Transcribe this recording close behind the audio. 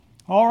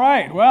All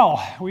right,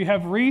 well, we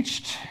have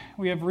reached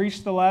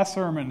the last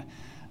sermon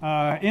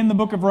in the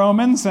book of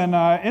Romans, and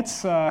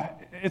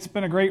it's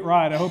been a great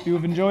ride. I hope you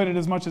have enjoyed it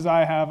as much as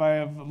I have. I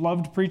have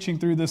loved preaching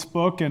through this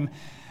book, and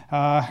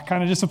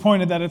kind of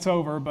disappointed that it's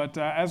over. But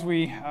as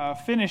we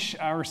finish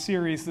our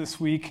series this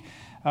week,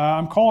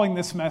 I'm calling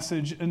this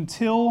message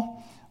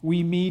 "Until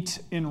We Meet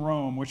in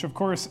Rome," which of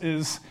course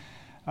is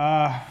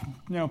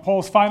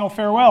Paul's final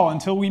farewell.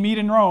 Until we meet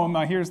in Rome,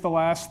 here's the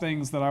last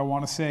things that I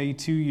want to say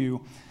to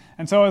you.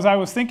 And so as I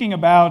was thinking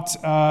about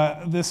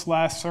this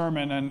last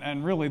sermon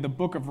and really the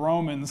book of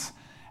Romans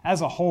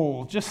as a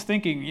whole, just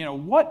thinking,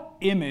 what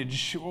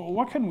image,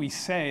 what can we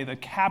say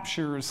that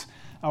captures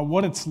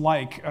what it's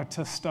like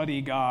to study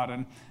God?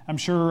 And I'm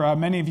sure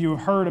many of you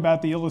have heard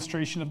about the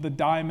illustration of the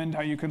diamond,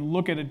 how you can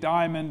look at a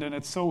diamond and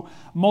it's so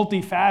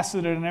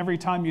multifaceted, and every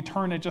time you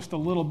turn it just a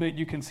little bit,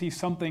 you can see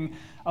something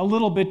a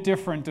little bit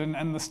different,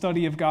 and the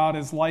study of God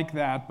is like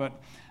that. But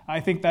I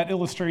think that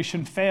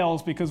illustration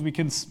fails because we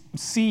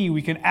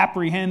can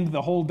apprehend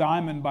the whole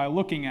diamond by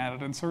looking at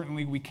it, and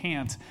certainly we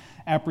can't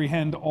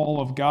apprehend all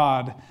of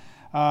God.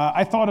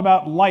 I thought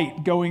about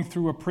light going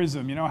through a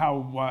prism. You know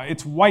how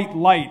it's white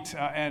light,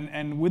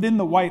 and within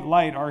the white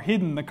light are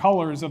hidden the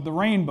colors of the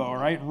rainbow,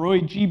 right? Roy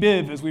G.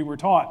 Biv, as we were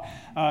taught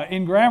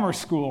in grammar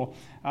school.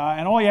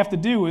 And all you have to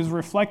do is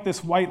reflect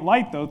this white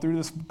light, though, through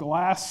this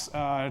glass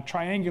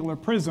triangular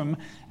prism,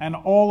 and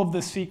all of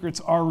the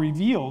secrets are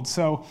revealed.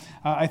 So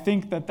I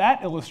think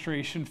that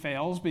illustration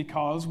fails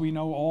because we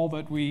know all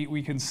that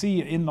we can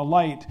see in the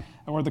light,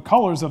 or the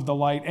colors of the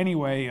light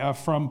anyway,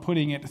 from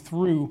putting it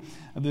through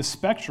the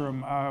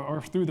spectrum,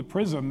 or through the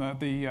prism.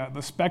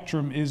 The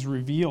spectrum is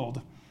revealed.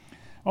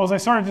 Well, as I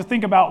started to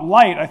think about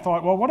light, I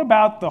thought, well, what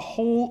about the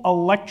whole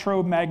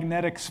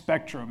electromagnetic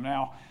spectrum?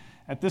 Now,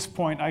 at this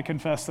point, I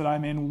confess that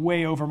I'm in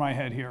way over my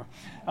head here.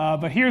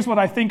 But here's what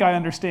I think I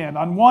understand.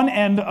 On one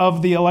end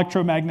of the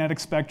electromagnetic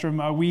spectrum,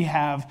 we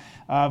have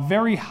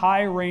very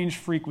high-range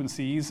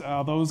frequencies.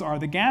 Those are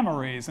the gamma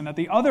rays. And at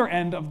the other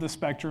end of the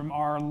spectrum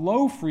are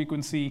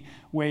low-frequency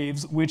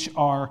waves, which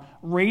are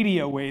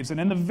radio waves.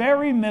 And in the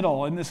very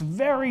middle, in this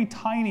very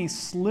tiny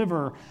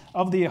sliver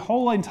of the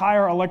whole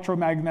entire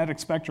electromagnetic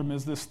spectrum,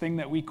 is this thing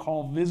that we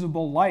call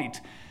visible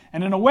light.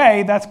 And in a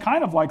way, that's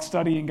kind of like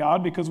studying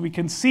God, because we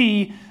can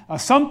see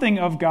something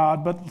of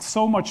God, but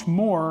so much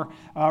more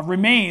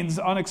remains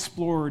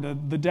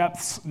unexplored, the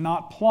depths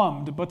not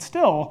plumbed. But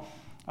still,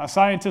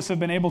 scientists have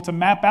been able to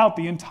map out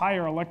the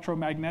entire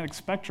electromagnetic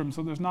spectrum,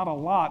 so there's not a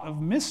lot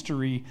of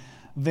mystery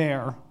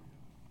there.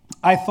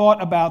 I thought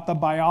about the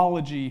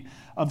biology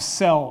of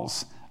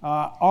cells.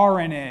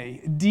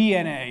 RNA,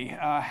 DNA,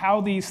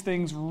 how these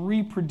things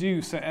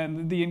reproduce,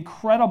 and the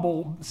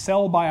incredible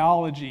cell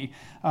biology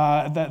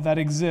that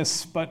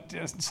exists. But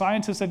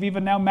scientists have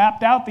even now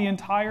mapped out the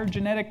entire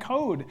genetic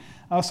code,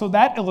 so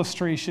that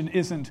illustration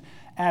isn't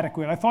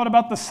adequate. I thought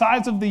about the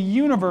size of the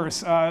universe,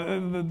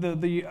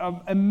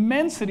 the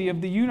immensity of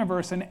the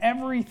universe and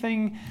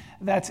everything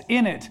that's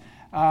in it.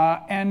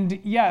 And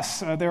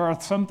yes, there are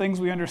some things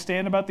we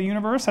understand about the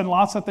universe and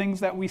lots of things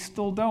that we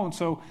still don't.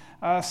 So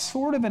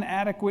sort of an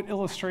adequate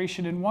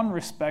illustration in one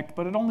respect,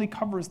 but it only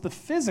covers the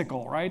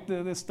physical, right?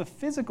 It's the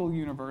physical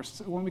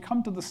universe. When we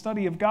come to the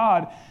study of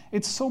God,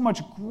 it's so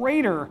much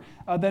greater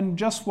than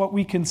just what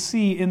we can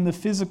see in the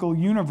physical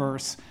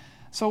universe.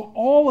 So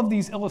all of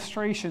these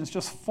illustrations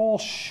just fall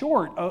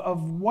short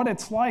of what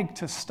it's like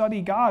to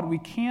study God. We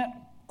can't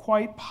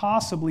quite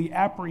possibly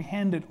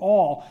apprehend it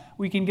all.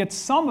 We can get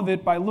some of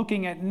it by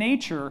looking at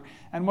nature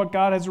and what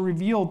God has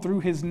revealed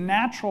through his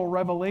natural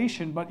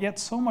revelation, but yet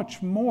so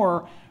much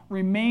more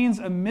remains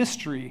a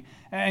mystery.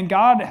 And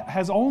God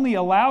has only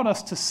allowed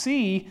us to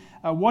see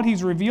what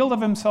he's revealed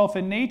of himself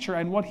in nature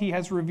and what he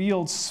has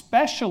revealed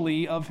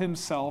specially of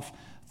himself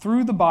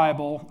through the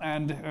Bible,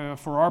 and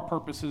for our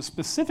purposes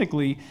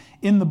specifically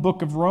in the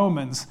book of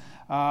Romans.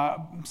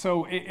 Which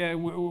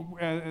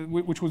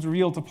was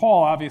revealed to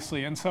Paul,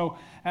 obviously. And so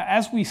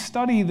as we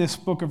study this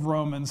book of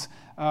Romans,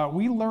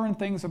 we learn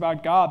things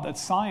about God that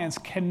science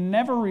can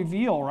never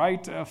reveal,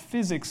 right?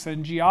 Physics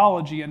and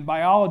geology and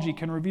biology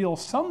can reveal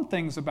some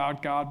things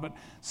about God, but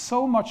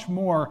so much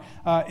more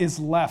is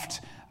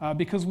left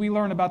because we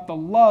learn about the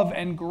love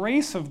and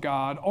grace of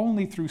God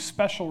only through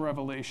special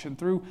revelation,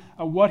 through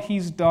what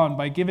he's done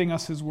by giving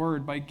us his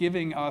word, by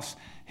giving us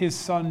his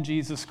Son,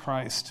 Jesus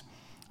Christ.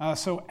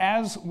 So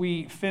as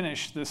we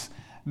finish this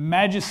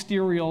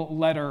magisterial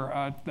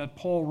letter that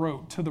Paul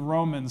wrote to the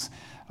Romans,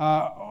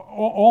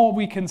 all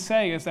we can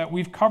say is that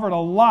we've covered a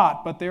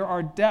lot, but there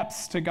are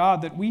depths to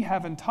God that we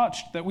haven't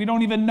touched, that we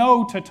don't even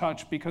know to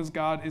touch, because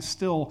God is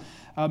still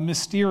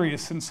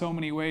mysterious in so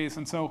many ways.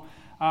 And so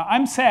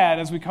I'm sad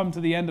as we come to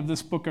the end of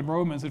this book of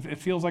Romans. It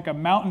feels like a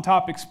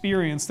mountaintop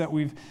experience that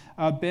we've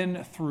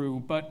been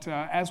through. But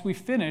as we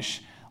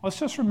finish, let's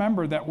just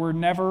remember that we're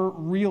never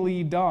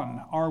really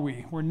done, are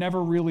we? We're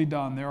never really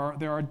done.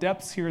 There are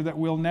depths here that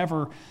we'll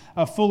never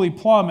fully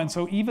plumb. And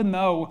so even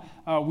though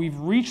we've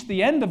reached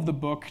the end of the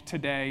book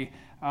today,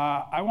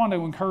 I want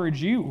to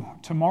encourage you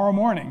tomorrow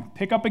morning,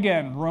 pick up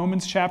again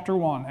Romans chapter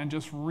 1 and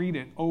just read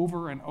it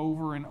over and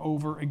over and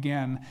over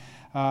again.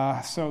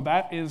 So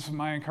that is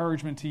my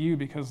encouragement to you,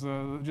 because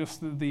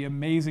just the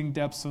amazing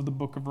depths of the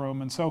book of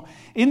Romans. So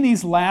in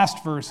these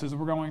last verses,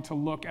 we're going to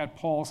look at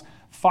Paul's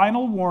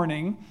final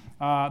warning,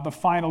 the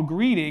final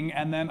greeting,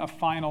 and then a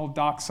final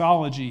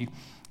doxology.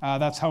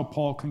 That's how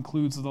Paul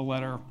concludes the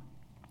letter.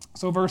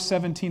 So verse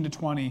 17 to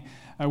 20,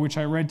 which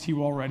I read to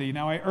you already.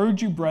 Now I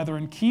urge you,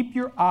 brethren, keep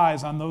your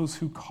eyes on those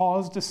who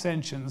cause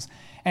dissensions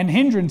and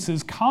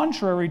hindrances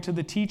contrary to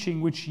the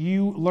teaching which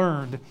you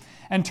learned,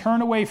 and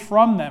turn away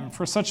from them,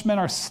 for such men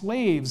are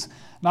slaves,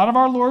 not of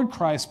our Lord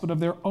Christ, but of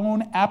their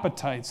own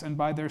appetites, and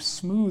by their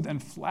smooth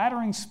and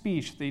flattering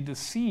speech they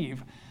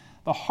deceive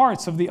the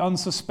hearts of the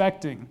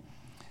unsuspecting.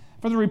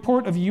 For the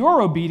report of your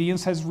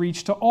obedience has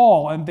reached to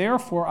all, and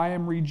therefore I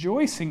am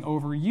rejoicing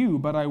over you,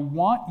 but I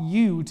want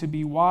you to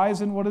be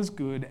wise in what is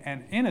good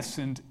and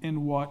innocent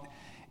in what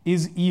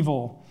is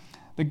evil.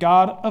 The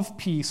God of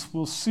peace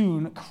will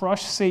soon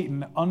crush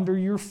Satan under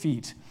your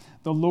feet.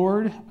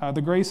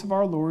 The grace of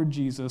our Lord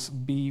Jesus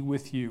be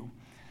with you.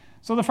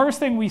 So the first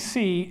thing we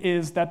see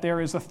is that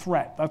there is a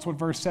threat. That's what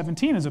verse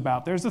 17 is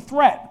about. There's a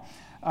threat.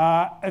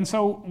 And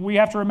so we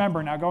have to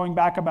remember now, going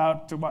back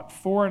about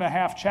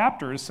 4.5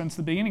 chapters since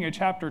the beginning of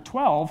chapter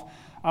 12,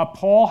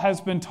 Paul has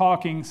been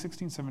talking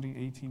 16, 17,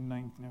 18,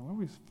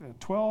 19,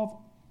 12,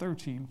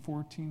 13,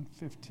 14,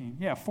 15.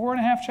 Yeah,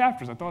 4.5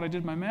 chapters. I thought I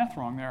did my math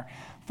wrong there.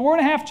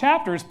 4.5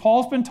 chapters,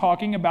 Paul's been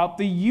talking about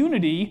the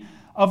unity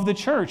of the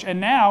church. And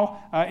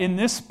now, in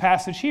this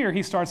passage here,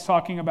 he starts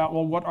talking about,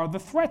 well, what are the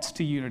threats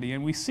to unity?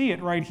 And we see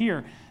it right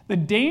here. The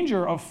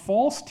danger of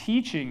false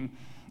teaching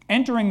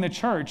entering the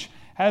church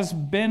has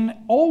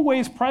been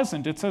always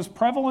present. It's as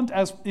prevalent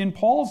as in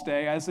Paul's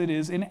day as it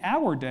is in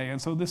our day.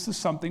 And so this is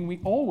something we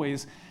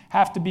always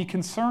have to be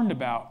concerned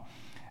about.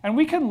 And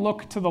we can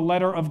look to the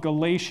letter of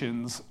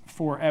Galatians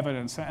for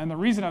evidence. And the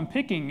reason I'm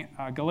picking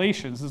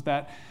Galatians is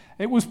that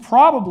it was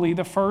probably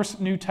the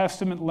first New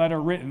Testament letter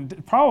written,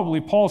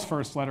 probably Paul's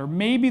first letter.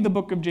 Maybe the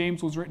book of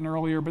James was written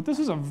earlier, but this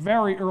is a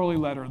very early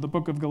letter, the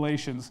book of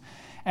Galatians.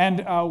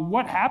 And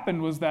what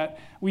happened was that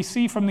we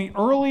see from the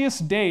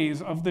earliest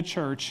days of the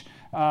church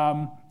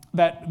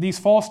that these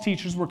false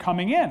teachers were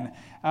coming in.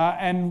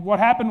 And what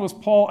happened was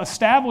Paul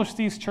established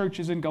these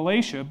churches in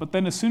Galatia, but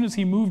then as soon as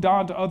he moved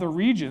on to other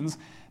regions,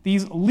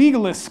 these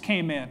legalists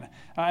came in,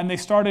 and they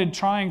started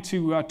trying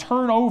to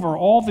turn over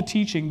all the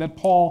teaching that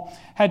Paul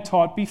had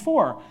taught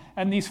before.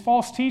 And these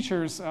false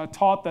teachers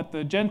taught that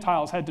the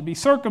Gentiles had to be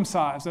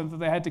circumcised and that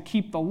they had to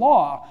keep the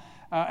law.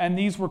 And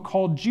these were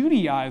called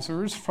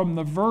Judaizers, from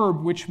the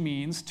verb which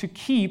means to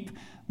keep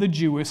the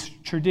Jewish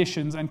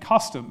traditions and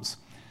customs.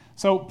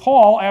 So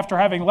Paul, after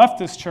having left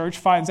this church,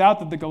 finds out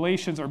that the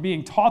Galatians are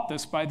being taught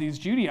this by these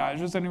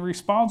Judaizers, and he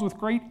responds with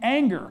great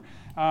anger.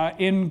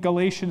 In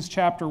Galatians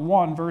chapter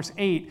 1, verse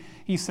 8,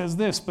 he says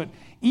this, "But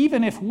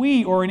even if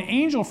we or an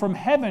angel from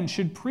heaven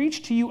should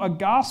preach to you a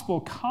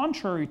gospel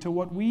contrary to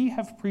what we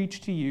have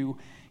preached to you,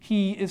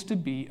 he is to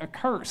be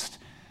accursed."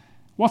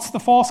 What's the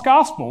false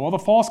gospel? Well, the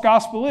false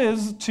gospel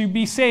is to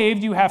be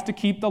saved, you have to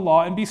keep the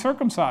law and be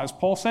circumcised.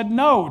 Paul said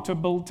no,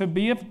 to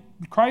be a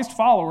Christ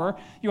follower,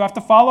 you have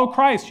to follow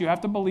Christ. You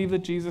have to believe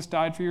that Jesus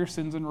died for your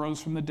sins and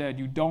rose from the dead.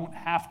 You don't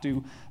have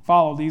to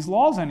follow these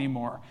laws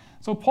anymore.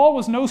 So Paul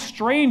was no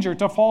stranger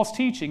to false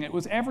teaching. It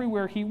was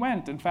everywhere he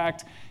went. In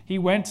fact, he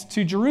went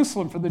to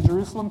Jerusalem for the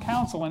Jerusalem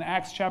Council in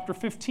Acts chapter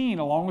 15,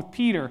 along with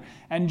Peter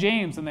and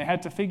James, and they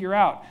had to figure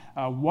out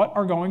what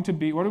are we going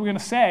to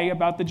say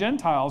about the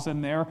Gentiles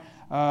and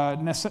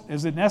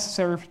is it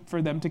necessary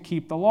for them to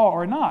keep the law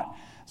or not?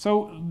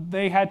 So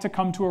they had to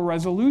come to a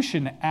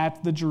resolution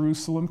at the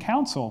Jerusalem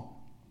Council.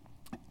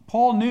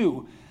 Paul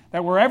knew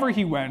that wherever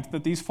he went,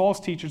 that these false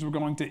teachers were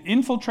going to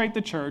infiltrate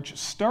the church,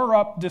 stir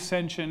up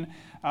dissension,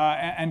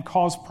 and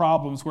cause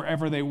problems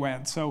wherever they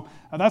went. So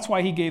that's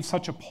why he gave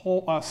such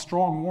a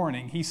strong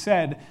warning. He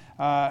said,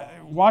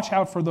 watch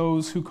out for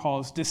those who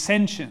cause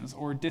dissensions,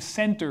 or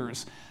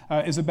dissenters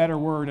is a better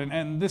word.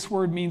 And this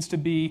word means to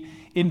be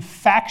in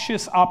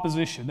factious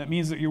opposition. That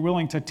means that you're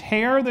willing to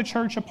tear the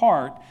church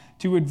apart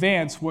to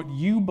advance what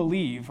you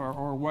believe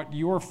or what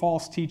your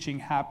false teaching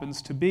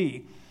happens to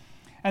be.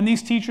 And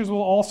these teachers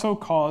will also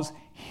cause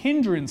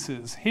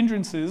hindrances.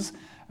 Hindrances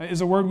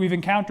is a word we've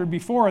encountered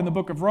before in the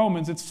book of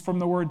Romans. It's from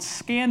the word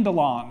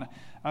scandalon.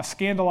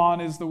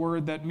 Scandalon is the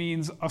word that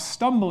means a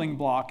stumbling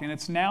block in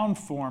its noun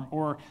form,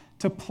 or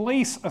to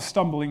place a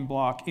stumbling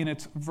block in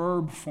its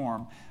verb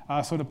form.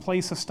 So to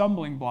place a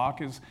stumbling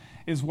block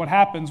is what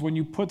happens when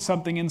you put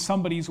something in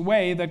somebody's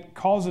way that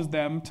causes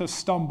them to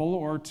stumble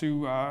or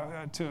to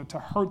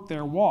hurt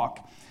their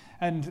walk.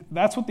 And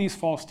that's what these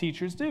false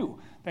teachers do.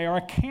 They are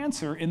a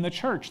cancer in the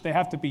church. They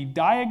have to be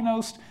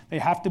diagnosed, they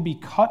have to be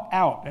cut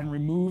out and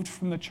removed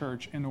from the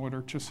church in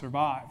order to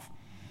survive.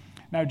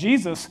 Now,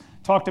 Jesus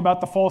talked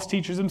about the false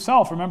teachers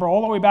himself. Remember,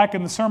 all the way back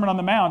in the Sermon on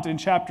the Mount in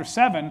chapter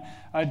 7,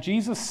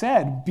 Jesus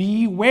said,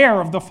 "Beware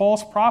of the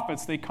false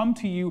prophets. They come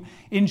to you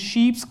in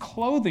sheep's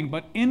clothing,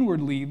 but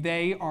inwardly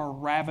they are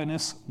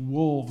ravenous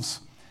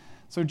wolves."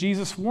 So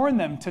Jesus warned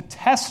them to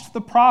test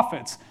the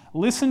prophets.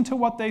 Listen to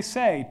what they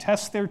say,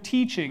 test their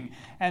teaching,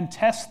 and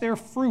test their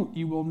fruit.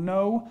 You will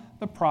know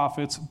the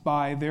prophets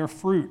by their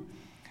fruit.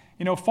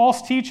 You know,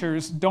 false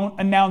teachers don't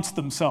announce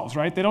themselves,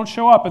 right? They don't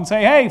show up and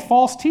say, hey,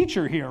 false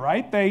teacher here,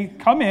 right? They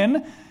come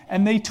in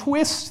and they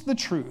twist the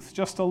truth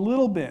just a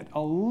little bit,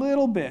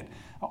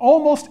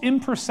 almost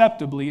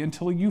imperceptibly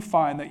until you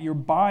find that you're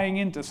buying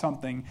into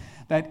something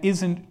that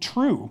isn't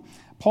true.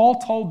 Paul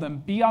told them,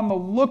 be on the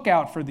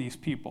lookout for these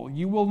people.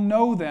 You will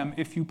know them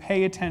if you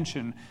pay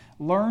attention.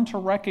 Learn to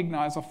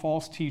recognize a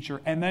false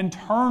teacher and then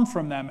turn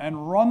from them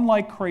and run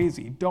like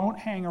crazy. Don't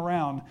hang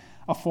around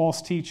a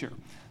false teacher.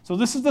 So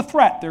this is the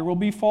threat. There will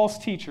be false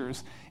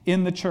teachers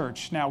in the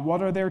church. Now,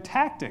 what are their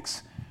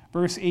tactics?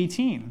 Verse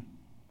 18.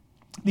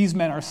 These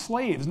men are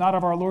slaves, not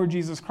of our Lord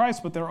Jesus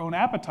Christ, but their own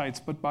appetites,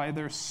 but by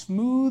their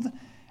smooth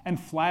and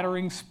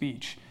flattering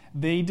speech,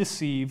 they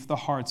deceive the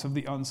hearts of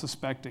the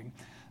unsuspecting.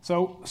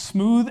 So,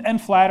 smooth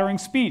and flattering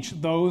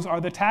speech, those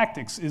are the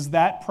tactics. Is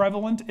that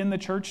prevalent in the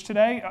church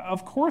today?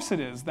 Of course it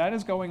is. That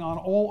is going on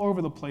all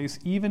over the place,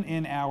 even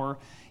in our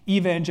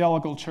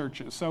evangelical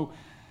churches. So,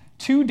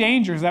 two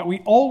dangers that we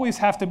always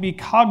have to be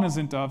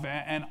cognizant of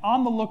and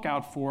on the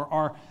lookout for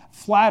are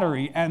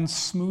flattery and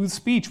smooth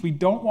speech. We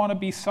don't want to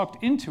be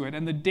sucked into it.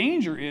 And the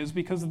danger is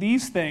because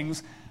these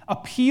things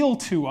appeal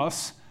to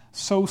us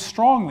so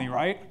strongly,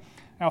 right?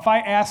 Now, if I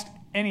asked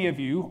any of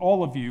you,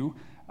 all of you,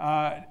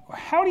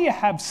 how do you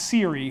have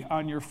Siri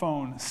on your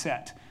phone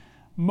set?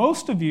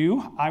 Most of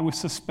you, I would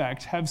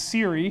suspect, have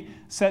Siri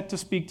set to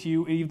speak to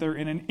you either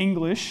in an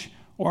English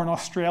or an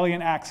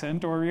Australian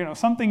accent, or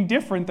something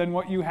different than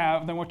what you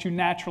have, than what you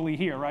naturally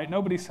hear, right?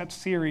 Nobody sets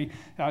Siri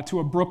to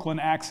a Brooklyn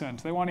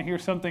accent. They want to hear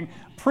something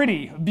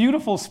pretty,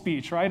 beautiful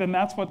speech, right? And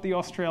that's what the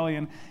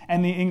Australian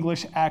and the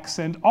English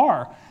accent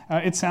are.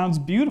 It sounds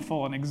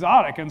beautiful and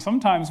exotic, and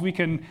sometimes we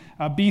can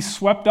be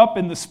swept up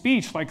in the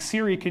speech, like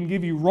Siri can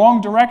give you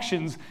wrong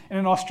directions in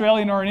an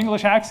Australian or an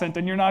English accent,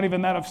 and you're not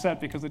even that upset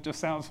because it just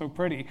sounds so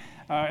pretty.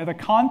 The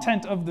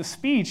content of the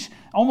speech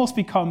almost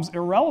becomes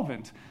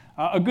irrelevant.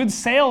 A good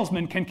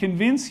salesman can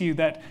convince you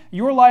that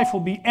your life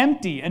will be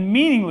empty and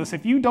meaningless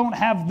if you don't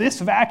have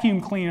this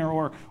vacuum cleaner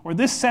or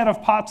this set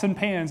of pots and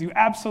pans. You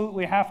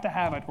absolutely have to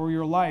have it or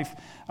your life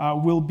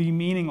will be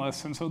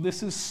meaningless. And so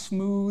this is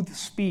smooth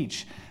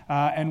speech,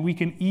 and we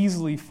can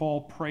easily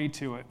fall prey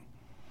to it.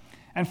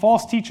 And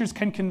false teachers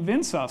can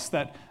convince us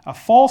that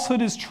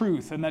falsehood is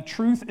truth and that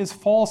truth is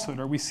falsehood.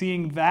 Are we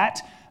seeing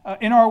that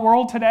in our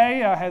world today?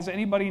 Has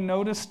anybody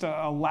noticed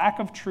a lack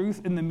of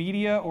truth in the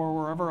media or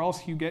wherever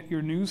else you get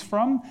your news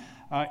from?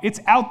 It's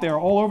out there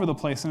all over the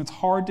place, and it's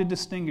hard to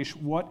distinguish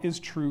what is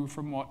true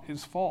from what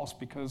is false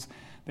because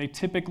they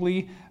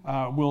typically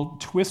will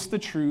twist the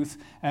truth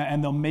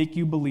and they'll make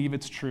you believe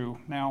it's true.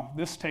 Now,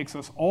 this takes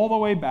us all the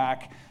way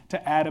back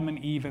to Adam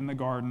and Eve in the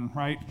garden,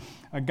 right?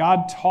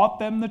 God taught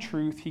them the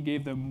truth. He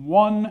gave them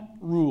one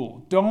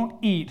rule: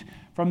 don't eat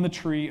from the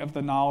tree of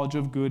the knowledge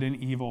of good and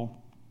evil.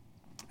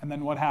 And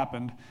then what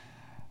happened?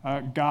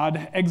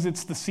 God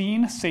exits the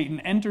scene, Satan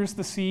enters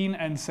the scene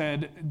and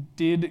said,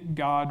 did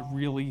God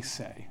really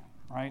say?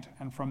 Right?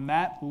 And from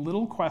that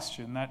little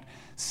question, that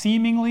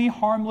seemingly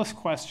harmless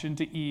question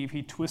to Eve,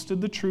 he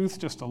twisted the truth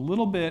just a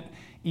little bit.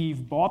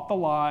 Eve bought the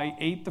lie,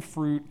 ate the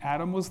fruit.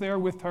 Adam was there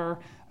with her.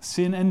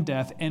 Sin and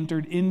death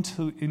entered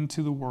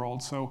into the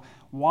world. So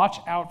watch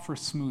out for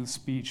smooth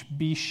speech.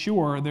 Be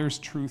sure there's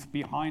truth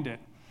behind it.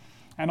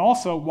 And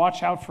also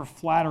watch out for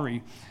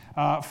flattery.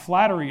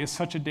 Flattery is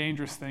such a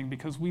dangerous thing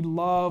because we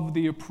love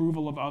the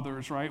approval of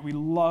others, right? We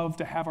love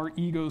to have our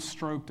egos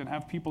stroked and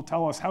have people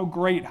tell us how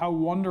great, how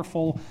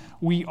wonderful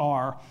we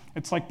are.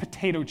 It's like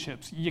potato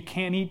chips. You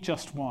can't eat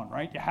just one,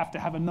 right? You have to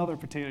have another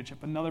potato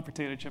chip, and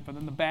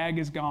then the bag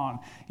is gone.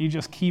 You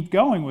just keep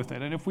going with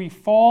it. And if we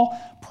fall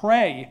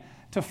prey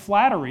to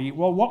flattery,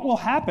 well, what will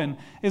happen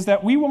is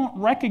that we won't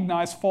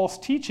recognize false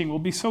teaching. We'll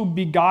be so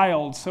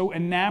beguiled, so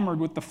enamored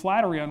with the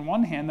flattery on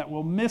one hand that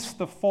we'll miss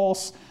the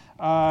false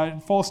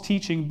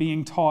teaching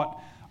being taught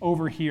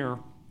over here.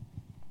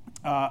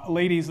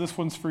 Ladies, this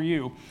one's for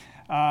you.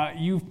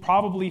 You've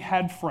probably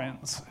had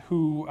friends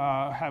who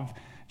have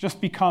just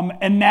become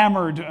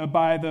enamored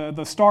by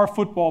the star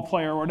football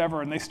player or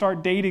whatever, and they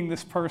start dating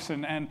this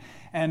person,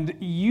 and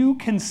you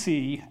can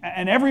see,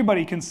 and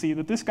everybody can see,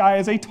 that this guy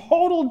is a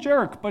total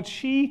jerk, but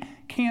she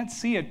can't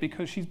see it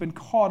because she's been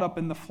caught up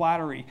in the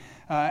flattery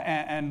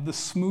and the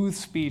smooth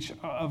speech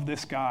of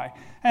this guy.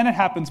 And it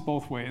happens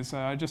both ways,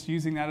 just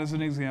using that as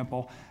an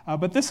example.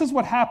 But this is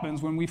what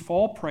happens when we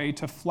fall prey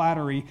to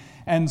flattery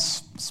and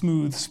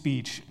smooth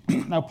speech.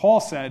 Now, Paul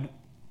said,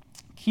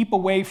 keep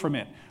away from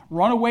it.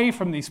 Run away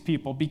from these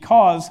people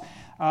because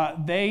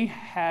they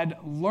had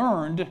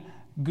learned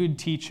good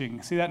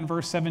teaching. See that in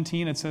verse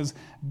 17? It says,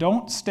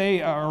 don't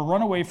stay or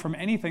run away from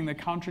anything that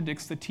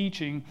contradicts the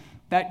teaching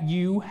that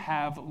you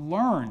have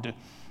learned.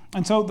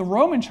 And so the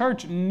Roman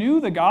church knew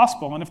the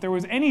gospel, and if there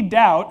was any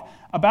doubt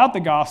about the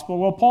gospel,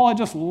 well, Paul had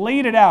just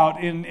laid it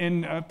out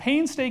in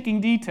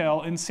painstaking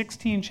detail in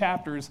 16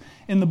 chapters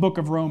in the book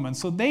of Romans.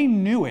 So they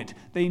knew it.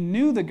 They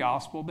knew the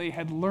gospel. They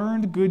had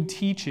learned good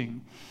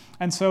teaching.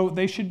 And so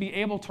they should be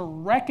able to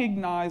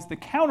recognize the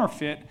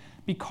counterfeit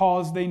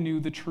because they knew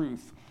the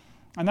truth.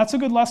 And that's a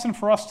good lesson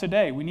for us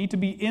today. We need to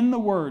be in the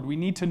Word. We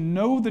need to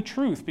know the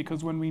truth,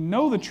 because when we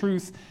know the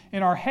truth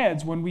in our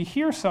heads, when we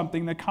hear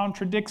something that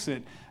contradicts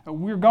it,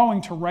 we're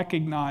going to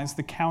recognize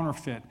the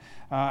counterfeit.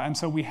 And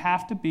so we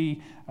have to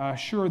be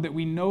sure that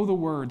we know the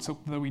Word so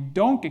that we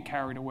don't get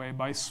carried away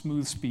by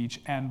smooth speech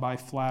and by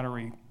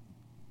flattery.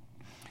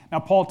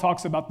 Now, Paul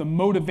talks about the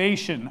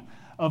motivation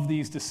of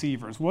these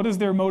deceivers. What is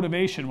their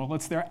motivation? Well,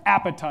 it's their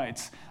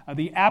appetites.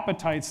 The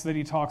appetites that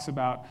he talks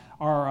about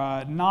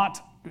are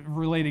not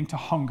relating to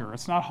hunger.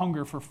 It's not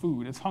hunger for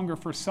food. It's hunger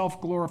for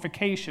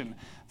self-glorification,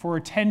 for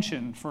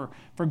attention, for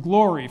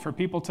glory, for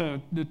people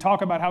to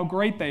talk about how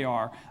great they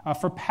are,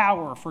 for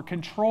power, for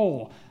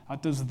control.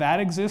 Does that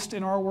exist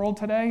in our world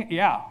today?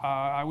 Yeah,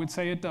 I would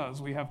say it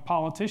does. We have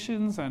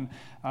politicians and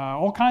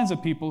all kinds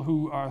of people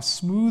who are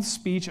smooth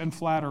speech and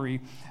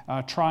flattery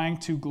trying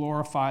to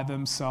glorify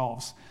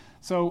themselves.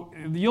 So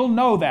you'll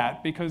know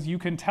that because you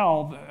can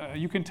tell,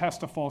 you can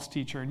test a false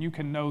teacher and you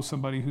can know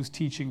somebody who's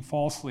teaching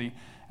falsely.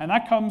 And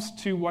that comes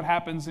to what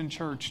happens in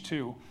church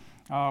too.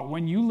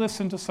 When you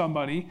listen to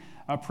somebody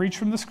preach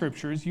from the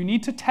scriptures, you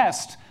need to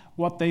test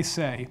what they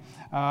say.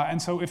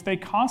 And so if they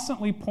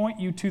constantly point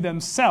you to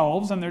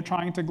themselves and they're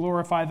trying to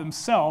glorify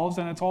themselves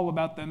and it's all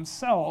about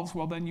themselves,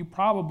 well, then you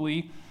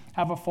probably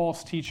have a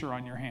false teacher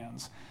on your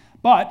hands.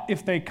 But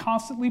if they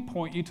constantly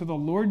point you to the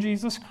Lord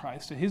Jesus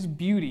Christ, to his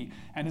beauty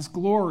and his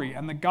glory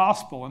and the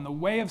gospel and the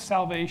way of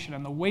salvation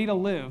and the way to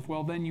live,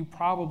 well, then you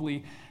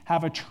probably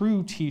have a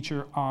true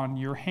teacher on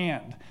your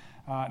hand.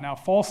 Now,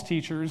 false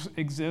teachers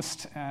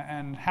exist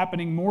and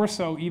happening more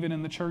so even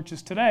in the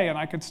churches today, and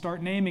I could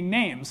start naming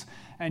names,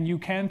 and you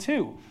can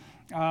too.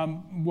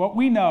 What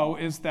we know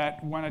is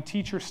that when a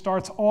teacher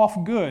starts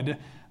off good,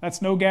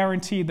 that's no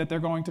guarantee that they're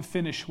going to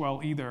finish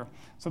well either.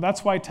 So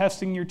that's why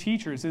testing your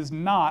teachers is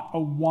not a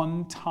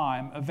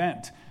one-time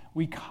event.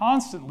 We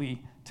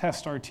constantly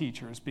test our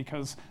teachers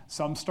because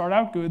some start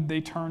out good,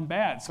 they turn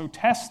bad. So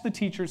test the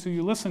teachers who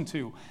you listen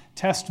to.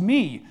 Test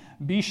me.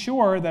 Be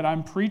sure that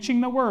I'm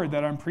preaching the word,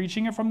 that I'm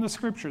preaching it from the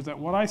scriptures, that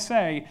what I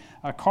say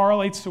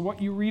correlates to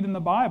what you read in the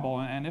Bible.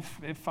 And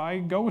if I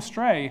go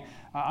astray,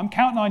 I'm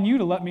counting on you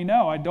to let me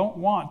know. I don't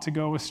want to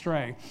go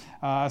astray.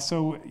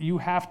 So you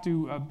have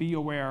to be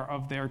aware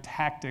of their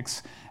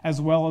tactics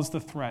as well as the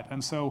threat.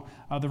 And so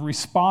the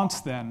response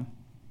then,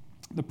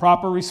 the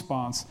proper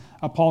response,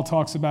 Paul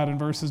talks about in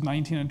verses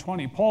 19 and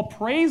 20. Paul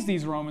praised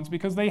these Romans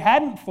because they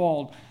hadn't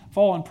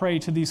fallen prey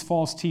to these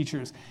false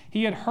teachers.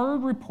 He had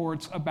heard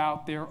reports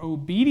about their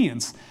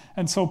obedience.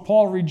 And so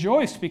Paul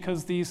rejoiced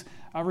because these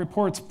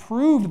reports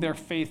proved their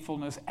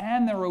faithfulness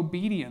and their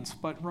obedience.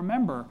 But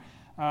remember,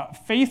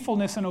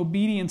 faithfulness and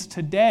obedience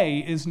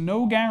today is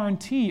no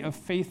guarantee of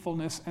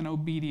faithfulness and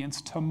obedience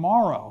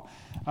tomorrow.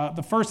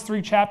 The first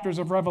 3 chapters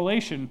of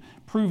Revelation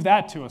prove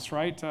that to us,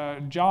 right?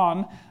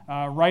 John,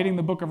 writing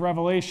the book of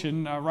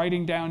Revelation,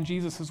 writing down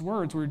Jesus'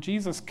 words, where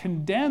Jesus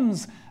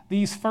condemns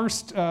these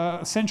first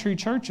century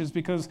churches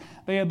because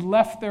they had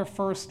left their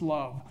first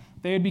love.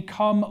 They had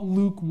become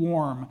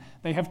lukewarm.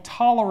 They have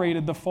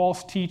tolerated the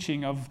false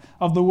teaching of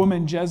the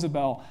woman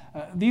Jezebel.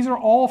 These are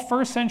all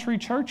first century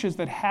churches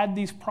that had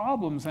these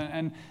problems,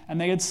 and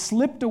they had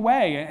slipped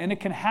away. And it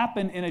can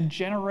happen in a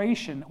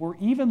generation or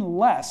even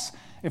less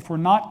if we're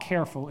not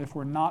careful, if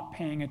we're not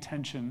paying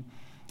attention.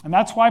 And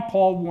that's why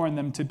Paul warned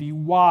them to be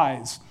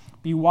wise.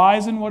 Be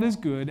wise in what is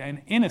good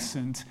and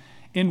innocent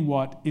in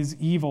what is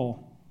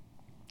evil.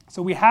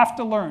 So we have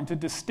to learn to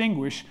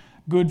distinguish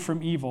good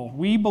from evil.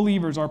 We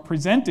believers are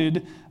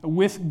presented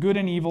with good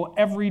and evil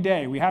every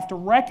day. We have to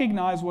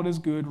recognize what is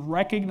good,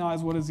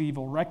 recognize what is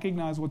evil,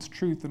 recognize what's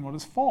truth and what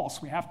is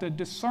false. We have to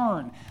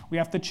discern. We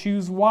have to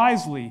choose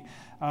wisely.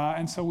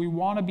 And so we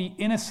want to be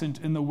innocent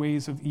in the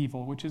ways of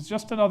evil, which is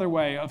just another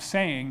way of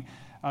saying,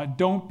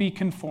 don't be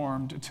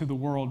conformed to the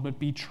world, but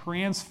be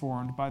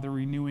transformed by the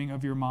renewing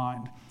of your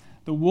mind.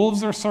 The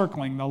wolves are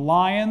circling. The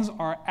lions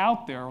are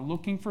out there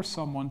looking for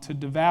someone to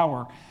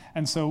devour.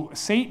 And so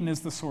Satan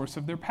is the source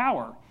of their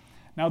power.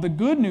 Now, the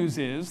good news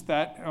is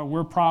that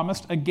we're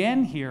promised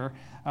again here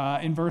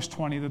in verse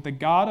 20 that the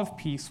God of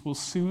peace will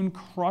soon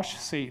crush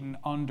Satan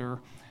under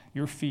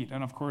your feet.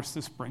 And of course,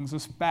 this brings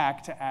us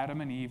back to Adam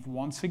and Eve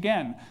once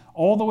again,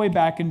 all the way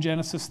back in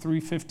Genesis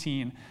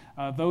 3:15.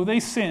 Though they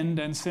sinned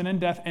and sin and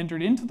death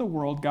entered into the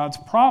world, God's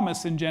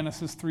promise in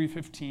Genesis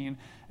 3:15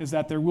 is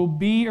that there will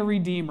be a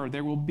Redeemer,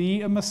 there will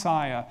be a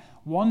Messiah.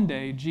 One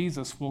day,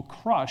 Jesus will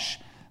crush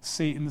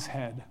Satan's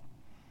head.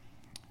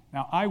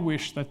 Now, I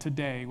wish that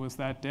today was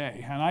that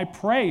day, and I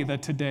pray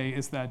that today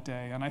is that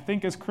day. And I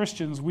think as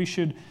Christians, we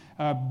should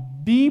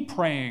be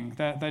praying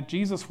that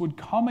Jesus would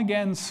come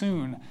again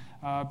soon,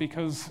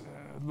 because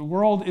the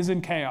world is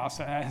in chaos,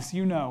 as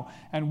you know,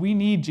 and we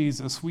need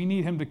Jesus. We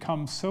need him to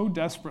come so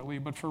desperately,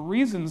 but for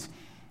reasons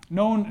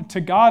known to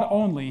God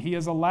only. He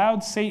has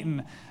allowed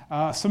Satan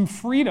some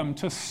freedom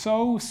to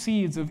sow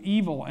seeds of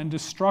evil and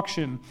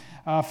destruction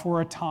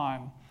for a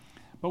time.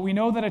 But we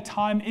know that a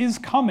time is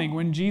coming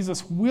when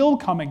Jesus will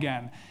come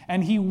again,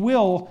 and he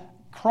will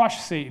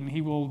crush Satan. He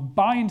will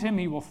bind him,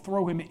 he will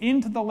throw him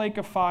into the lake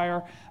of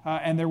fire,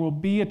 and there will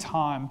be a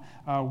time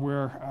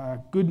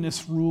where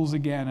goodness rules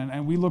again,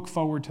 and we look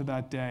forward to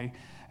that day.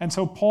 And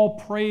so Paul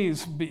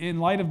prays, in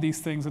light of these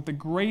things, that the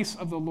grace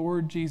of the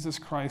Lord Jesus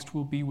Christ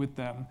will be with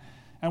them.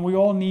 And we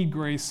all need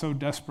grace so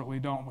desperately,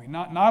 don't we?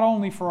 Not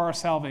only for our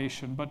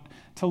salvation, but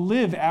to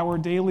live our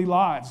daily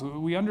lives.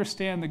 We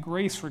understand the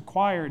grace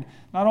required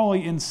not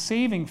only in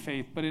saving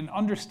faith, but in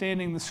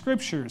understanding the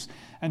Scriptures,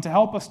 and to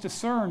help us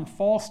discern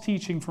false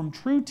teaching from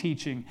true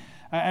teaching,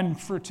 and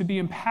to be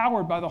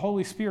empowered by the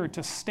Holy Spirit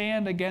to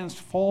stand against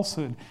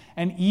falsehood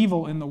and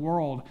evil in the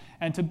world,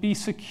 and to be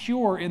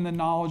secure in the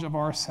knowledge of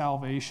our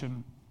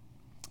salvation.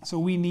 So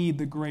we need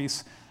the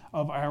grace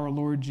of our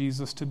Lord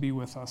Jesus to be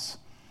with us.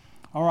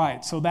 All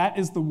right, so that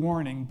is the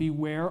warning.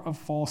 Beware of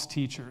false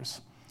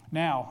teachers.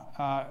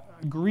 Now,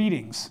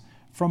 greetings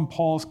from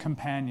Paul's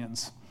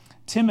companions.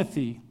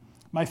 Timothy,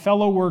 my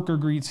fellow worker,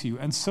 greets you,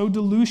 and so do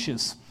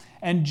Lucius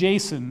and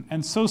Jason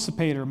and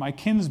Sosipater, my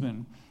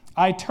kinsman.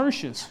 I,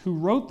 Tertius, who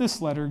wrote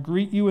this letter,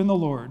 greet you in the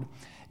Lord.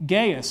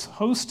 Gaius,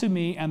 host to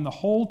me, and the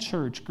whole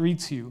church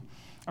greets you.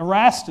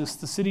 Erastus,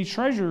 the city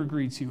treasurer,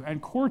 greets you,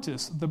 and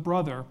Quartus, the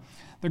brother.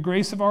 The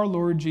grace of our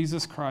Lord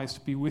Jesus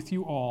Christ be with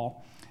you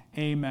all.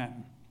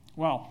 Amen.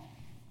 Well,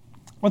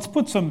 let's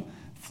put some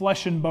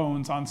flesh and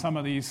bones on some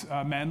of these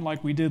men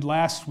like we did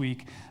last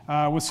week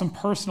with some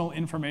personal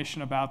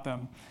information about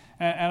them.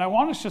 And I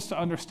want us just to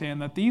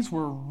understand that these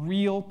were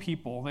real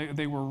people.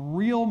 They were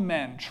real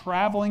men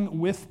traveling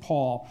with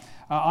Paul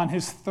on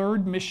his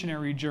third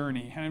missionary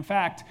journey. And in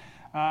fact,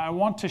 I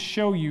want to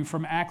show you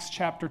from Acts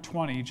chapter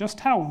 20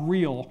 just how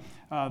real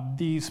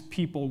these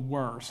people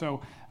were.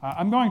 So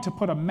I'm going to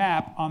put a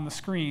map on the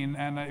screen,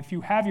 and if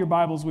you have your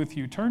Bibles with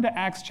you, turn to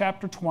Acts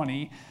chapter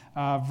 20,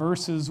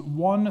 verses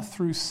 1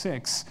 through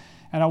 6.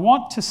 And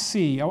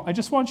I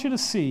just want you to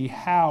see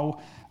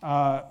how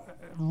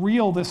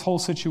real this whole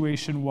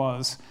situation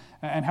was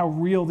and how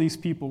real these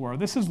people were.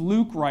 This is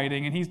Luke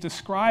writing, and he's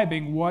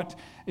describing what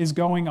is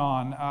going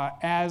on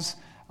as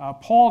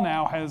Paul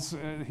now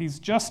he's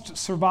just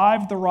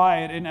survived the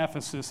riot in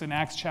Ephesus in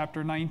Acts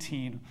chapter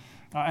 19.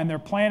 And they're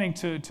planning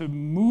to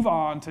move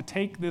on, to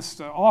take this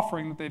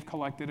offering that they've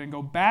collected and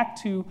go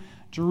back to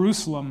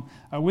Jerusalem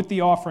with the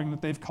offering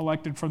that they've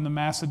collected from the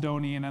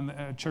Macedonian and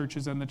the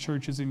churches and the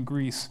churches in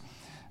Greece.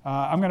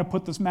 I'm going to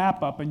put this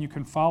map up, and you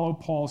can follow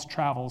Paul's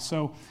travels.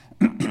 So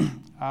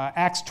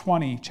Acts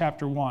 20,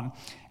 chapter 1.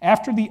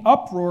 After the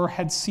uproar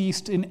had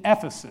ceased in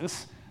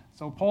Ephesus,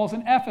 so Paul's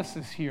in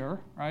Ephesus here,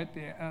 right?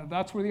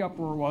 That's where the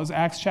uproar was,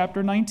 Acts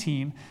chapter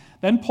 19.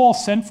 Then Paul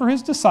sent for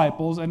his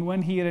disciples, and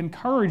when he had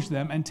encouraged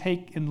them and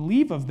taken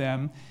leave of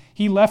them,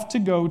 he left to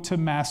go to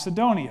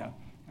Macedonia.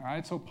 All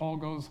right, so Paul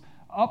goes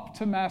up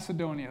to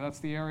Macedonia. That's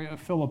the area of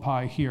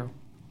Philippi here.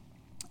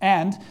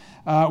 And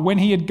when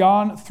he had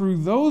gone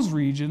through those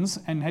regions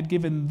and had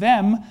given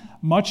them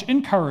much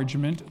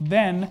encouragement,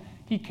 then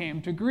he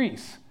came to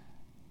Greece.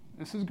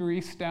 This is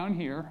Greece down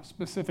here.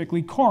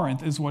 Specifically,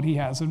 Corinth is what he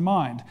has in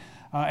mind.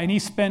 And he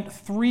spent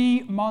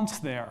 3 months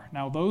there.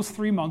 Now, those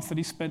 3 months that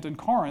he spent in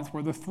Corinth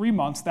were the 3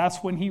 months,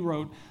 that's when he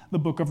wrote the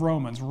book of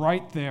Romans,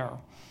 right there.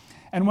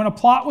 And when a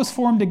plot was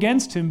formed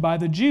against him by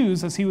the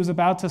Jews as he was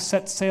about to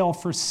set sail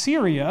for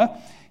Syria,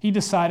 he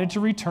decided to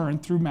return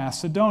through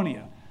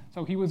Macedonia.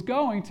 So he was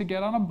going to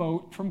get on a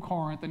boat from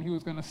Corinth, and he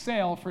was going to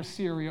sail for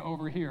Syria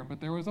over here. But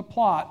there was a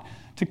plot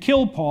to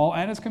kill Paul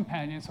and his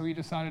companions, so he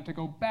decided to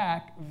go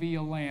back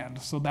via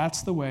land. So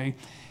that's the way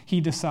he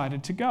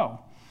decided to go.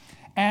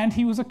 And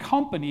he was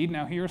accompanied,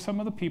 now here are some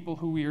of the people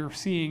who we are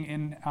seeing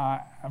in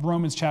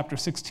Romans chapter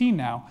 16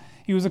 now.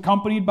 He was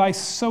accompanied by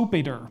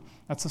Sopater,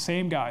 that's the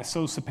same guy,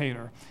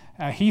 Sosipater.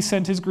 He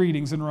sent his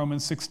greetings in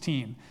Romans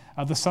 16.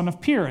 The son of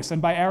Pyrrhus, and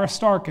by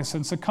Aristarchus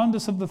and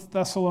Secundus of the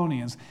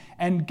Thessalonians,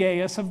 and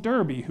Gaius of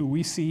Derbe, who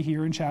we see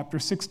here in chapter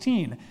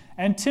 16,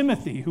 and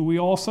Timothy, who we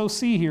also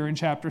see here in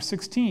chapter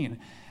 16,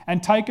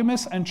 and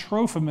Tychicus and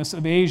Trophimus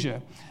of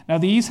Asia. Now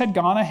these had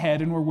gone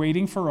ahead and were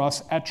waiting for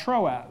us at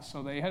Troas.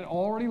 So they had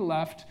already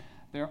left.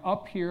 They're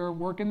up here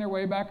working their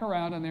way back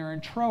around, and they're in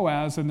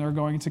Troas, and they're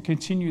going to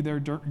continue their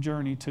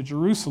journey to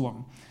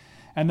Jerusalem.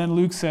 And then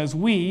Luke says,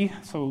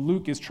 so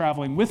Luke is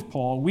traveling with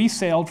Paul, we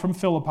sailed from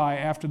Philippi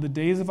after the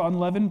days of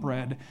unleavened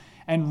bread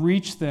and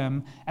reached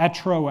them at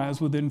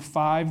Troas within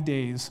 5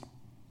 days,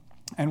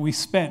 and we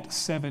spent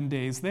 7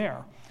 days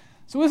there.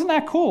 So isn't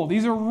that cool?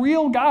 These are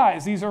real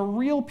guys. These are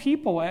real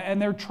people, and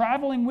they're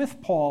traveling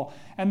with Paul.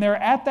 And they're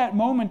at that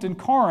moment in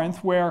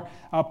Corinth where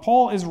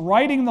Paul is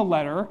writing the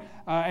letter,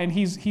 and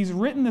he's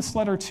written this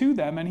letter to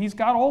them, and he's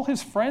got all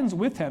his friends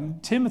with him,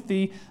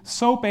 Timothy,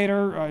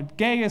 Sopater,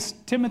 Gaius,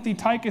 Timothy,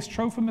 Tychicus,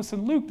 Trophimus,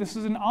 and Luke. This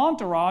is an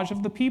entourage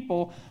of the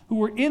people who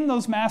were in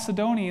those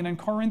Macedonian and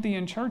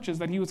Corinthian churches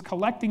that he was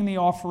collecting the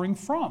offering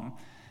from.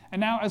 And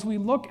now as we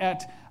look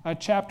at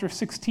chapter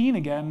 16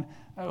 again,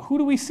 who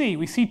do we see?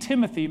 We see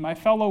Timothy, my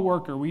fellow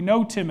worker. We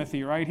know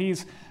Timothy, right?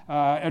 He's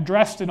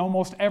addressed in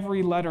almost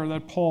every letter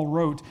that Paul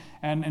wrote.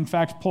 And in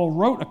fact, Paul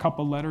wrote a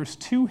couple letters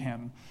to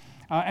him.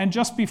 And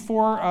just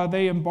before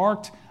they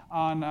embarked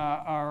on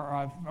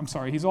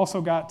he's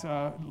also got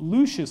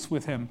Lucius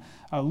with him.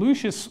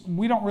 Lucius,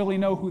 we don't really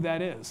know who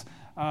that is.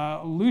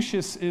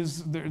 Lucius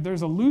is,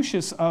 there's a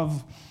Lucius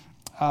of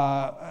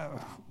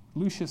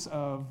Lucius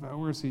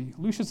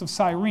of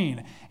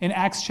Cyrene in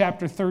Acts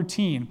chapter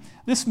 13.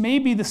 This may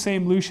be the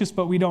same Lucius,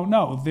 but we don't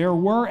know. There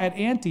were at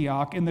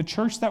Antioch, in the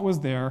church that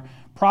was there,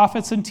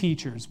 prophets and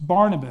teachers,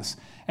 Barnabas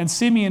and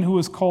Simeon, who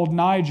was called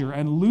Niger,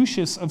 and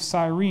Lucius of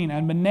Cyrene,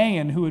 and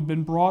Manaen, who had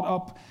been brought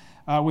up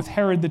with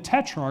Herod the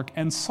Tetrarch,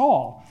 and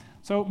Saul.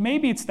 So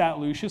maybe it's that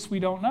Lucius, we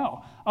don't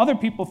know. Other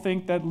people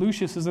think that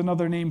Lucius is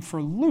another name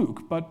for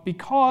Luke, but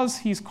because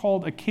he's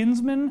called a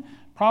kinsman,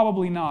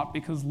 probably not,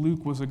 because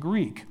Luke was a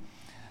Greek.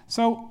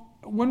 So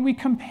when we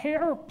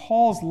compare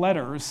Paul's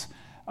letters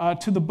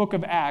to the book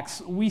of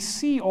Acts, we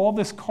see all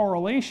this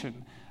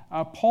correlation.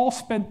 Paul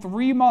spent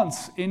 3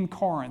 months in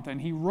Corinth,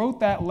 and he wrote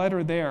that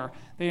letter there.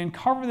 They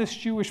uncover this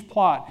Jewish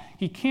plot.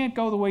 He can't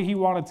go the way he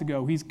wanted to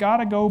go. He's got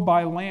to go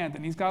by land,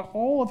 and he's got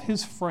all of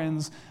his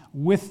friends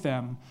with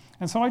them.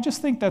 And so I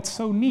just think that's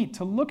so neat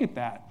to look at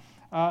that.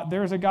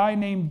 There's a guy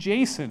named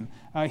Jason.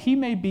 He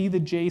may be the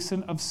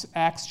Jason of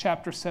Acts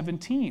chapter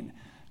 17.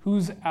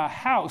 Whose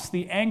house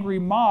the angry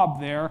mob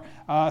there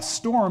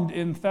stormed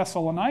in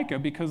Thessalonica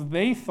because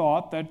they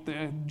thought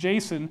that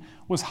Jason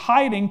was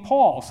hiding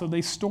Paul, so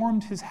they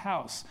stormed his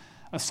house.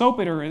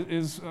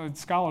 Sopater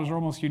scholars are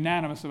almost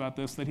unanimous about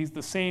this, that he's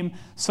the same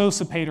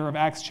Sosipater of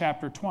Acts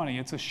chapter 20.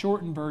 It's a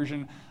shortened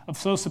version of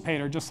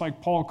Sosipater, just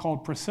like Paul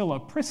called Priscilla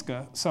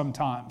Prisca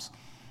sometimes.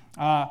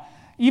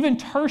 Even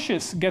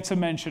Tertius gets a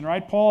mention,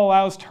 right? Paul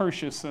allows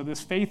Tertius, this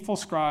faithful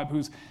scribe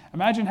who's,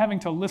 imagine having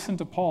to listen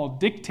to Paul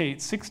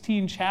dictate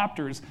 16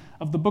 chapters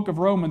of the book of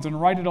Romans and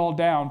write it all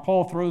down.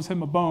 Paul throws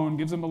him a bone,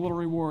 gives him a little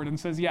reward, and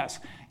says, yes,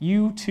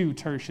 you too,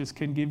 Tertius,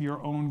 can give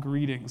your own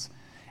greetings.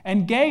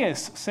 And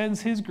Gaius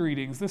sends his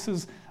greetings. This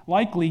is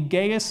likely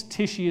Gaius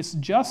Titius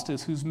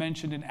Justus, who's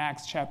mentioned in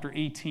Acts chapter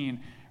 18.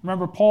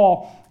 Remember,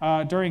 Paul,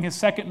 during his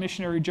second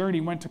missionary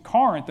journey, went to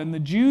Corinth, and the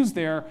Jews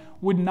there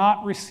would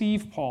not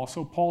receive Paul.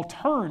 So Paul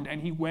turned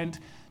and he went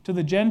to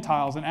the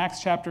Gentiles. And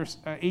Acts chapter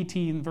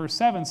 18, verse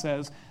 7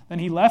 says, then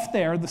he left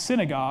there the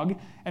synagogue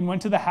and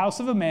went to the house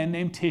of a man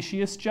named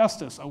Titius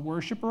Justus, a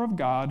worshiper of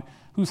God,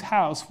 whose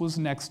house was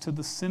next to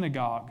the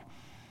synagogue.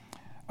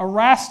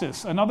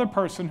 Erastus, another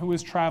person who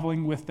was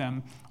traveling with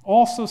them,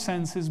 also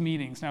sends his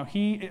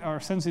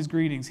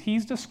greetings.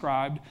 He's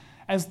described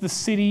as the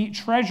city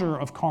treasurer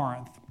of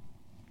Corinth.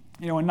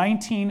 In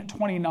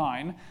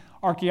 1929,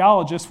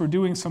 archaeologists were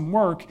doing some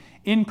work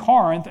in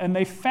Corinth, and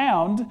they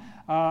found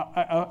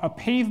a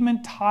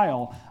pavement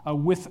tile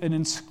with an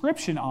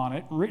inscription on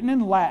it, written in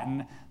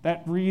Latin,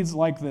 that reads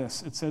like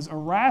this. It says,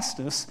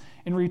 Erastus,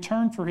 in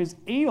return for his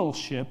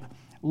aedileship,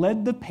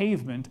 laid the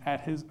pavement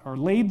at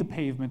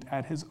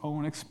his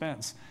own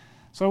expense.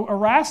 So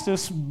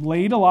Erastus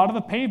laid a lot of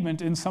the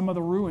pavement in some of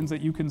the ruins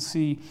that you can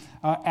see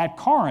at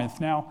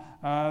Corinth. Now,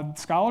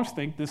 scholars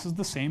think this is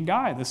the same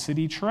guy, the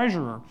city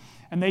treasurer.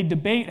 And they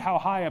debate how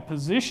high a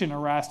position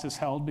Erastus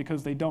held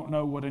because they don't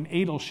know what an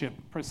aedileship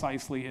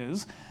precisely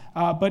is.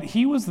 But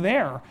he was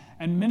there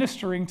and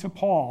ministering to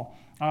Paul.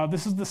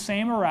 This is the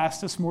same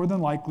Erastus, more than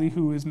likely,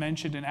 who is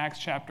mentioned in Acts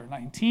chapter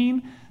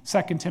 19,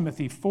 2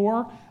 Timothy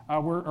 4,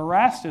 where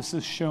Erastus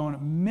is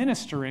shown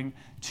ministering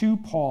to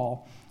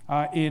Paul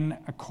in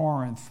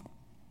Corinth.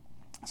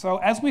 So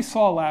as we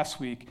saw last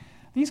week,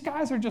 these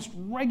guys are just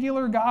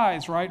regular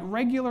guys, right?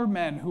 Regular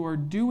men who are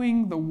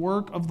doing the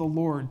work of the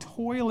Lord,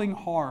 toiling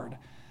hard.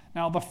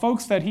 Now, the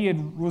folks that he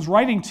was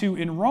writing to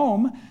in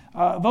Rome,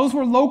 those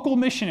were local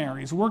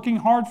missionaries working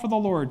hard for the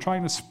Lord,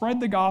 trying to spread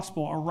the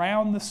gospel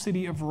around the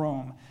city of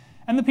Rome.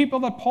 And the people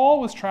that Paul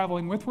was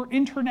traveling with were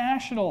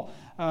international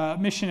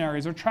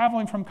missionaries, or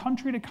traveling from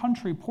country to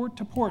country, port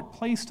to port,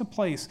 place to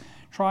place,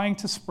 trying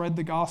to spread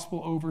the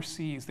gospel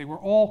overseas. They were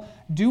all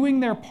doing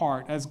their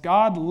part as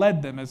God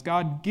led them, as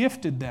God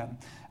gifted them,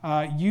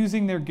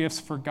 using their gifts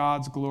for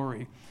God's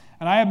glory.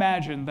 And I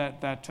imagine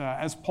that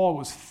as Paul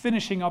was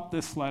finishing up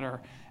this letter,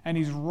 and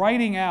he's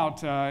writing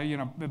out,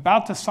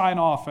 about to sign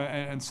off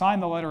and sign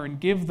the letter and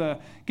give the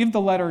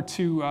letter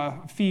to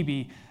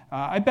Phoebe,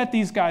 I bet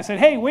these guys said,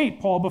 hey, wait,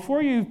 Paul,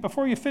 before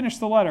you finish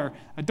the letter,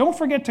 don't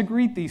forget to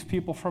greet these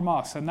people from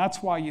us. And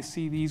that's why you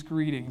see these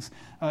greetings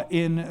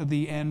in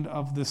the end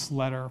of this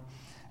letter.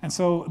 And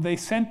so they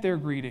sent their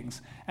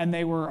greetings, and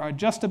they were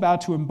just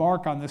about to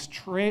embark on this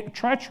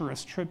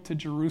treacherous trip to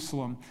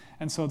Jerusalem.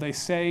 And so they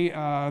say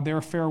their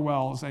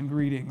farewells and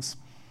greetings.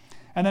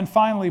 And then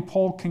finally,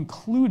 Paul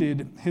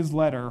concluded his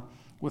letter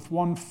with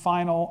one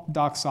final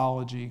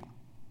doxology,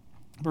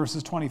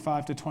 verses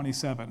 25 to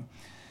 27.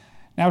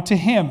 Now to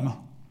him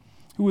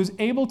who is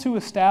able to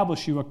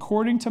establish you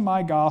according to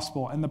my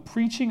gospel and the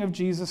preaching of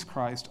Jesus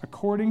Christ,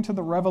 according to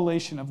the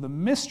revelation of the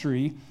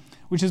mystery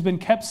which has been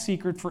kept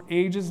secret for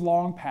ages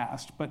long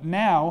past, but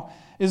now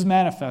is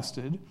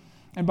manifested,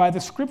 and by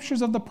the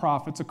scriptures of the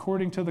prophets,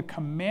 according to the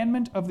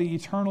commandment of the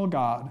eternal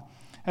God,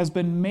 has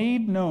been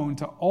made known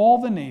to all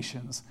the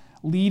nations,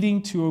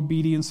 leading to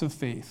obedience of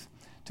faith.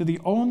 To the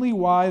only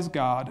wise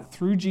God,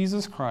 through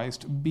Jesus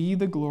Christ, be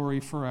the glory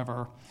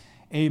forever.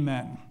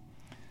 Amen.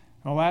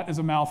 Well, that is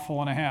a mouthful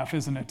and a half,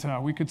 isn't it?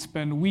 We could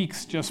spend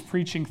weeks just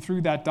preaching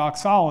through that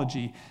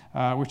doxology,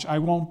 which I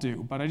won't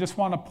do. But I just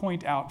want to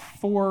point out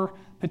 4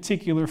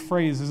 particular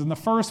phrases. And the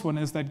first one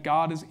is that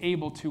God is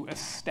able to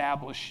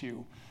establish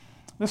you.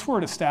 This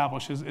word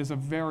establish is a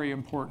very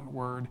important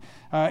word.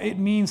 It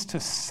means to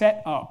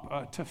set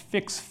up, to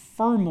fix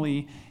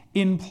firmly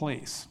in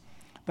place.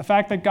 The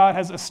fact that God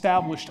has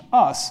established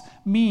us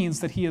means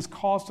that he has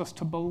caused us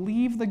to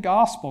believe the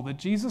gospel, that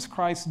Jesus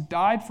Christ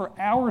died for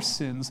our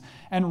sins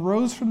and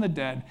rose from the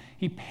dead.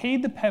 He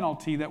paid the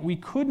penalty that we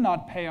could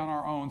not pay on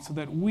our own so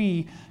that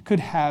we could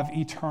have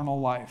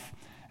eternal life.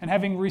 And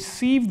having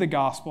received the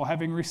gospel,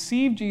 having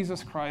received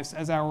Jesus Christ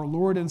as our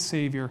Lord and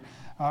Savior,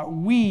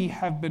 we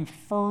have been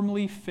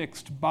firmly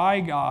fixed by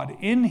God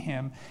in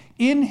him,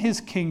 in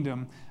his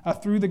kingdom,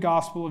 through the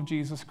gospel of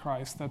Jesus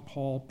Christ that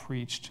Paul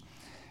preached.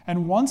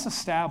 And once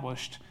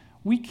established,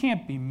 we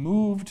can't be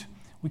moved,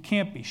 we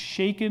can't be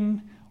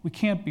shaken, we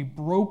can't be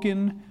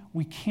broken,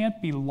 we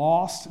can't be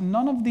lost.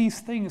 None of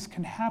these things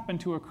can happen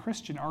to a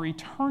Christian. Our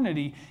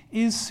eternity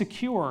is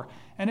secure.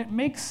 And it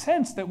makes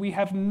sense that we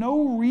have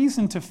no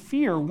reason to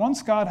fear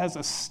once God has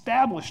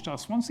established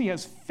us, once he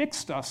has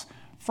fixed us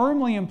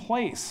firmly in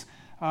place.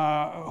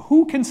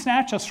 Who can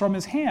snatch us from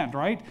his hand,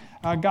 right?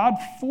 God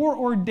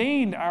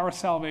foreordained our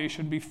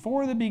salvation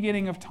before the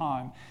beginning of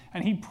time,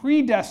 and he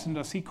predestined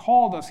us, he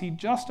called us, he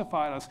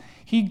justified us,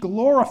 he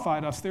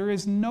glorified us. There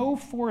is no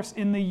force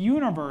in the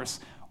universe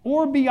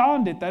or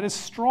beyond it that is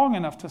strong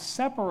enough to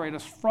separate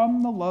us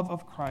from the love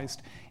of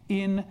Christ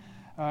in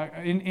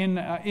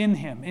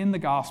him, in the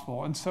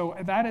gospel. And so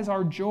that is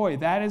our joy,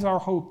 that is our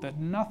hope,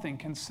 that nothing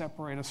can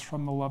separate us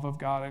from the love of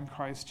God in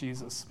Christ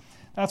Jesus.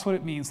 That's what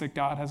it means that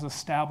God has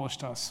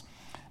established us.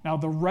 Now,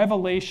 the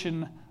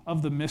revelation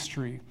of the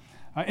mystery.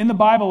 In the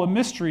Bible, a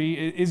mystery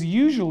is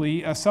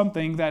usually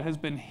something that has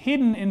been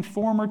hidden in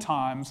former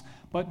times,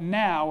 but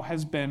now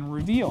has been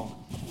revealed.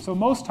 So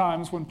most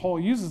times when Paul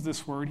uses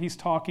this word, he's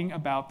talking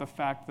about the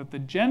fact that the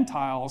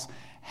Gentiles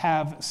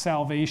have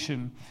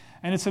salvation.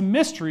 And it's a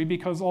mystery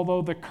because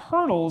although the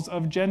kernels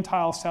of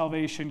Gentile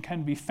salvation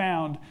can be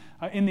found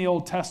in the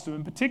Old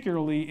Testament,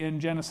 particularly in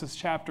Genesis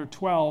chapter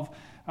 12,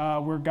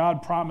 where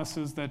God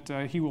promises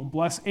that he will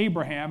bless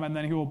Abraham and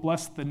then he will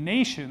bless the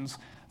nations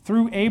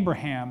through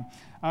Abraham,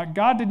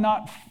 God did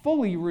not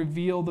fully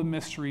reveal the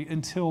mystery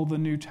until the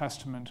New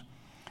Testament.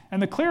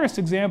 And the clearest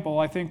example,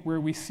 I think, where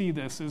we see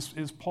this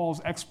is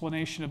Paul's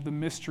explanation of the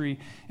mystery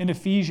in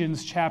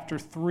Ephesians chapter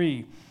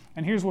 3.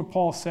 And here's what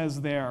Paul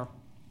says there.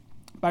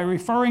 By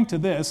referring to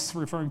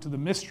the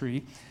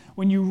mystery,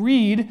 when you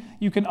read,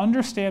 you can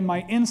understand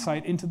my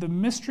insight into the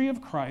mystery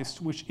of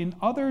Christ, which in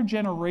other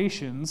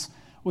generations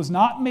was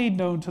not made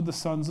known to the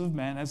sons of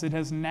men, as it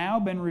has now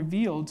been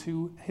revealed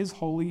to his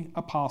holy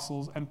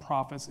apostles and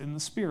prophets in the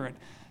Spirit.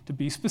 To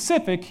be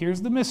specific,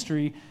 here's the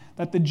mystery,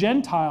 that the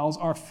Gentiles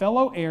are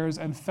fellow heirs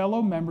and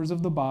fellow members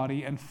of the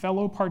body and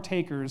fellow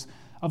partakers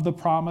of the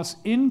promise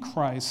in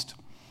Christ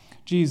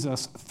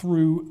Jesus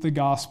through the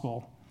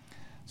gospel.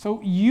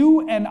 So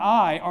you and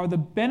I are the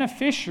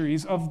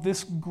beneficiaries of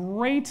this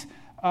great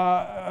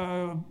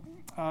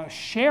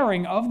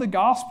sharing of the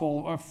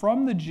gospel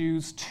from the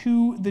Jews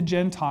to the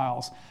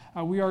Gentiles.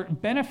 We are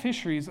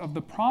beneficiaries of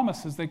the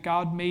promises that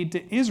God made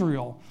to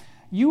Israel.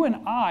 You and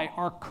I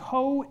are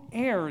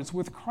co-heirs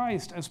with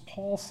Christ, as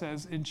Paul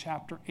says in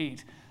chapter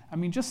 8. I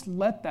mean, just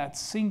let that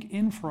sink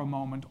in for a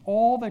moment.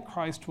 All that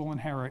Christ will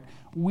inherit,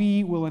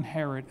 we will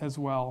inherit as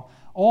well.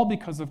 All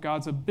because of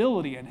God's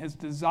ability and his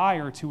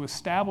desire to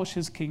establish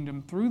his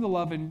kingdom through the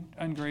love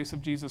and grace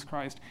of Jesus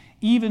Christ,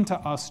 even to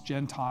us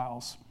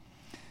Gentiles.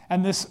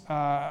 And this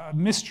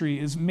mystery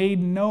is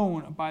made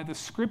known by the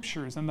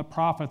scriptures and the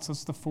prophets.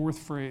 That's the 4th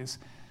phrase.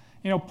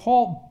 You know,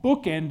 Paul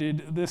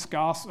bookended this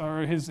gospel,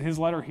 or his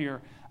letter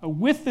here,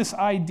 with this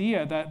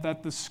idea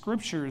that the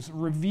scriptures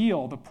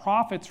reveal, the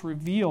prophets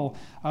reveal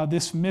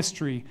this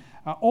mystery.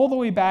 All the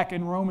way back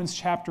in Romans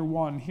chapter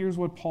 1, here's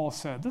what Paul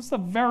said. This is the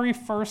very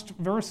first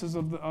verses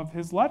of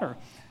his letter.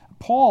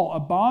 Paul, a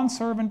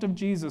bondservant of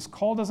Jesus,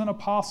 called as an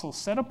apostle,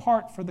 set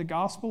apart for the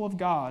gospel of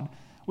God,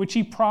 which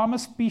he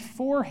promised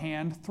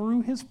beforehand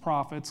through his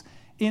prophets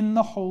in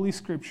the Holy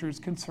Scriptures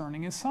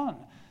concerning his Son.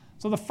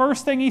 So the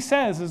first thing he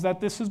says is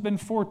that this has been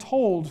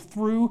foretold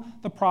through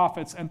the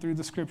prophets and through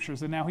the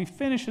Scriptures. And now he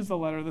finishes the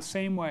letter the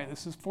same way.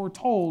 This is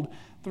foretold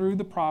through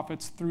the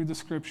prophets, through the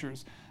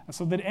Scriptures.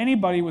 So that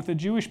anybody with a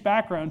Jewish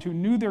background who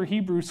knew their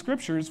Hebrew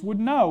Scriptures would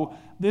know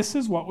this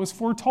is what was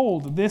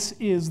foretold. This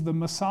is the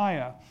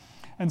Messiah.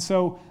 And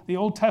so the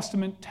Old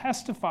Testament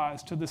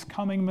testifies to this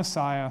coming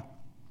Messiah.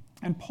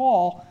 And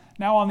Paul,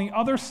 now on the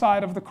other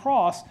side of the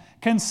cross,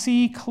 can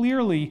see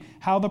clearly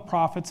how the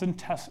prophets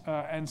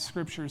and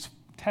Scriptures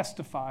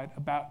testified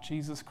about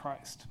Jesus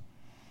Christ.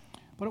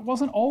 But it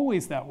wasn't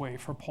always that way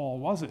for Paul,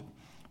 was it?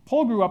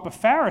 Paul grew up a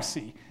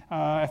Pharisee.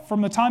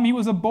 From the time he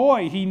was a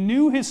boy, he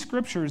knew his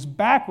scriptures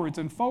backwards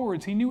and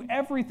forwards. He knew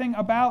everything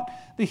about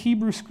the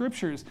Hebrew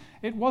scriptures.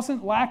 It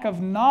wasn't lack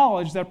of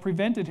knowledge that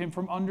prevented him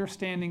from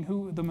understanding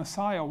who the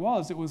Messiah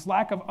was. It was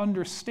lack of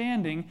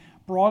understanding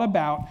brought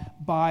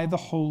about by the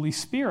Holy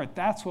Spirit.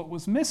 That's what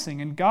was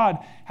missing. And God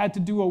had to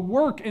do a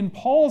work in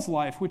Paul's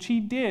life, which he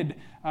did.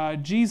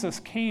 Jesus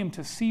came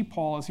to see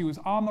Paul as he was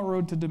on the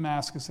road to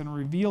Damascus and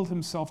revealed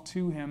himself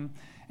to him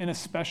in a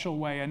special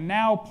way. And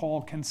now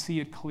Paul can see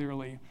it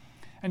clearly.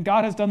 And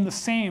God has done the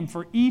same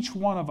for each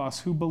one of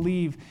us who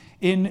believe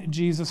in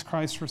Jesus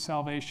Christ for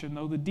salvation,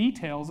 though the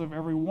details of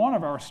every one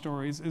of our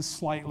stories is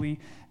slightly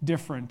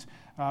different.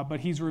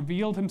 But he's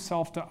revealed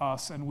himself to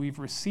us, and we've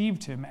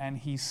received him, and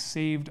he's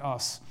saved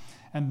us.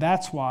 And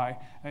that's why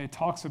it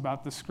talks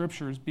about the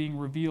scriptures being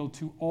revealed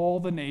to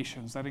all the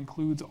nations. That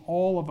includes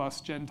all of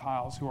us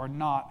Gentiles who are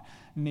not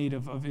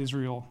native of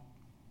Israel.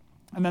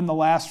 And then the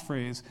last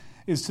phrase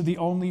is to the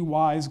only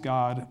wise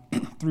God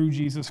through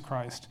Jesus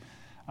Christ.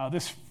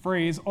 This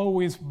phrase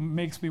always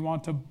makes me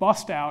want to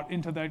bust out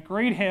into that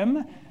great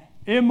hymn,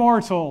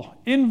 immortal,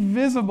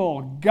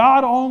 invisible,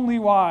 God only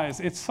wise.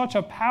 It's such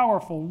a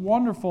powerful,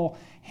 wonderful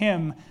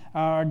hymn.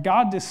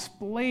 God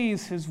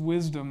displays his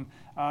wisdom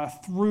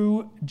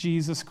through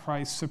Jesus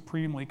Christ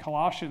supremely.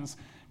 Colossians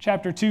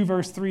chapter 2,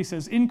 verse 3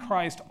 says, "In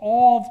Christ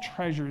all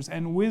treasures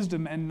and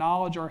wisdom and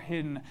knowledge are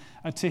hidden.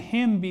 To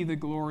him be the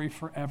glory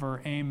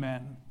forever.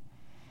 Amen."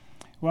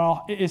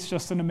 Well, it's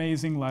just an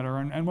amazing letter.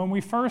 And when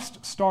we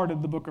first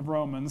started the book of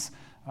Romans,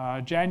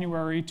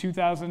 January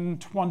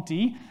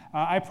 2020,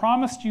 I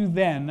promised you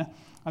then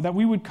that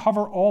we would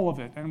cover all of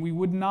it and we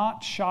would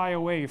not shy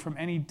away from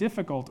any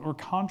difficult or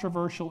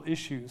controversial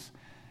issues.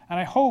 And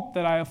I hope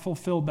that I have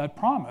fulfilled that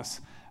promise.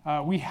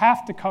 We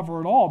have to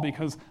cover it all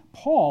because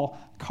Paul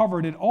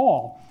covered it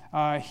all.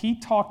 He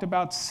talked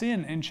about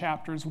sin in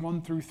chapters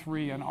 1 through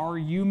 3 and our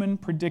human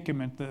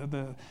predicament,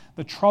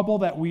 the trouble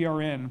that we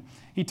are in.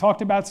 He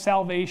talked about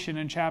salvation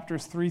in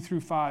chapters 3 through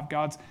 5,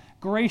 God's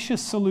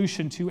gracious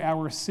solution to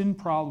our sin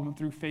problem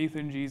through faith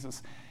in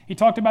Jesus. He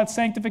talked about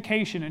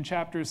sanctification in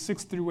chapters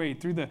 6 through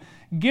 8. Through the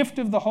gift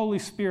of the Holy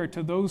Spirit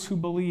to those who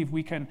believe,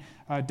 we can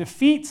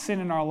defeat sin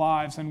in our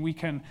lives and we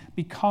can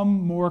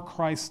become more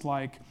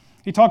Christ-like.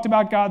 He talked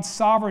about God's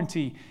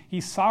sovereignty.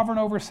 He's sovereign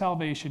over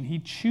salvation. He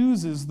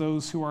chooses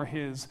those who are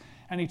his.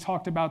 And he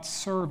talked about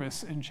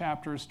service in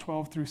chapters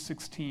 12 through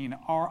 16,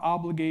 our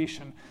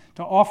obligation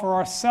to offer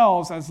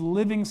ourselves as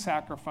living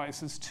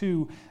sacrifices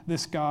to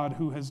this God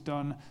who has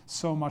done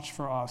so much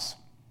for us.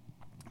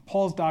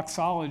 Paul's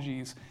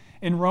doxologies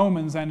in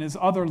Romans and his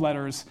other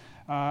letters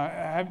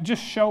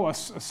just show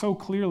us so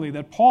clearly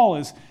that Paul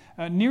is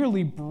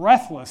nearly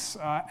breathless,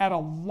 at a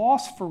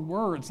loss for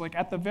words, like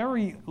at the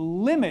very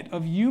limit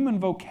of human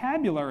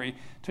vocabulary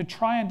to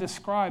try and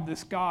describe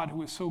this God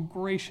who is so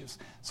gracious,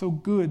 so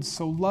good,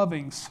 so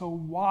loving, so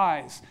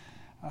wise.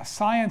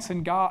 Science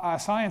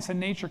and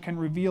nature can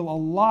reveal a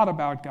lot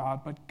about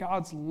God, but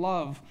God's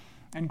love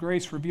and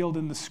grace revealed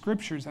in the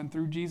scriptures and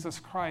through Jesus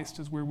Christ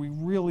is where we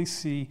really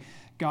see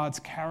God's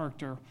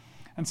character.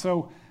 And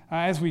so,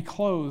 as we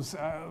close,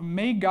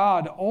 may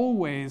God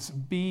always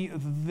be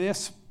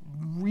this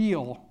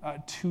real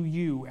to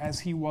you as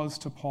he was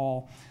to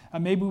Paul.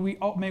 May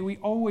we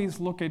always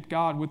look at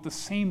God with the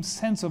same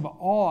sense of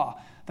awe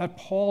that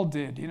Paul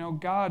did. You know,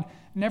 God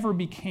never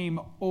became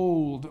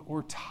old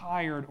or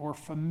tired or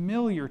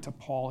familiar to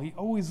Paul. He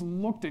always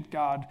looked at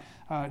God,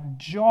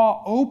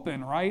 jaw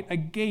open, right,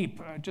 agape,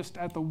 just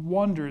at the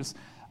wonders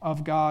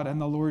of God and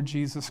the Lord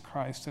Jesus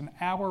Christ. And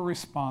our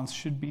response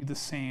should be the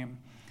same.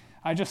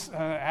 I just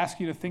ask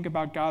you to think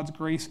about God's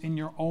grace in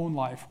your own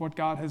life, what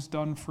God has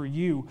done for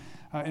you.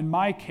 In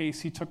my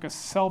case, he took a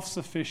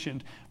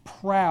self-sufficient,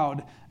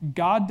 proud,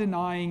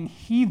 God-denying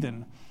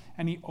heathen,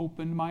 and he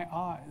opened my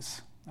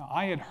eyes. Now,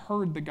 I had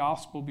heard the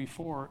gospel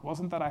before. It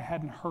wasn't that I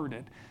hadn't heard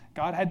it.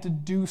 God had to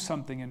do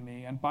something in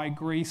me, and by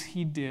grace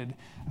he did.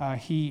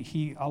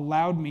 He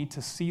allowed me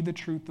to see the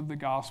truth of the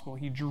gospel.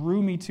 He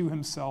drew me to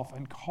himself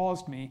and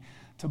caused me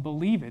to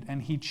believe it,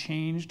 and he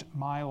changed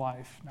my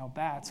life. Now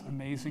that's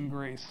amazing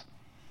grace.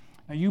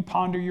 Now you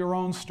ponder your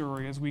own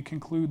story as we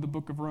conclude the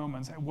book of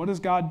Romans. What has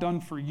God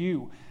done for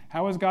you?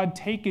 How has God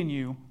taken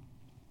you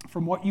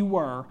from what you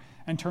were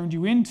and turned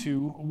you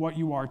into what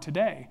you are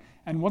today?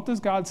 And what does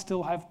God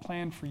still have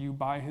planned for you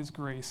by his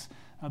grace?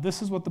 Now,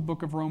 this is what the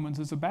book of Romans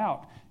is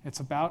about.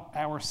 It's about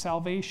our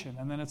salvation,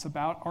 and then it's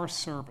about our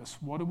service.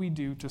 What do we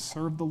do to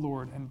serve the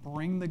Lord and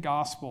bring the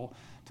gospel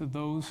to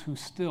those who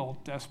still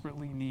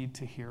desperately need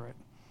to hear it?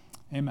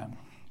 Amen.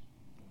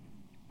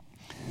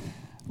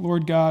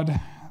 Lord God,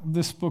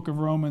 this book of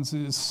Romans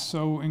is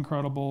so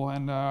incredible,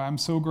 and I'm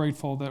so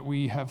grateful that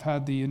we have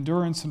had the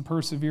endurance and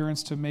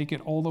perseverance to make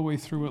it all the way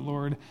through it,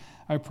 Lord.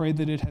 I pray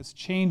that it has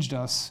changed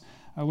us,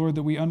 Lord,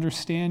 that we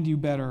understand you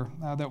better,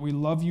 that we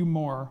love you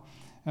more,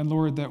 and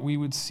Lord, that we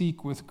would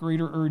seek with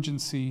greater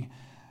urgency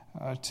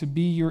to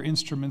be your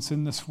instruments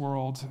in this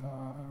world,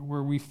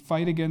 where we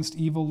fight against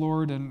evil,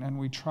 Lord, and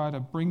we try to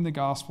bring the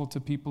gospel to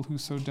people who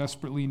so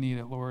desperately need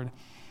it, Lord.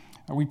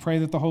 We pray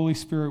that the Holy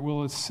Spirit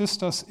will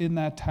assist us in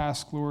that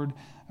task, Lord.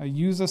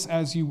 Use us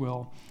as you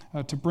will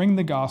to bring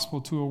the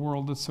gospel to a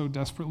world that so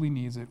desperately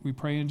needs it. We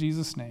pray in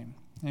Jesus' name.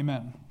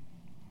 Amen.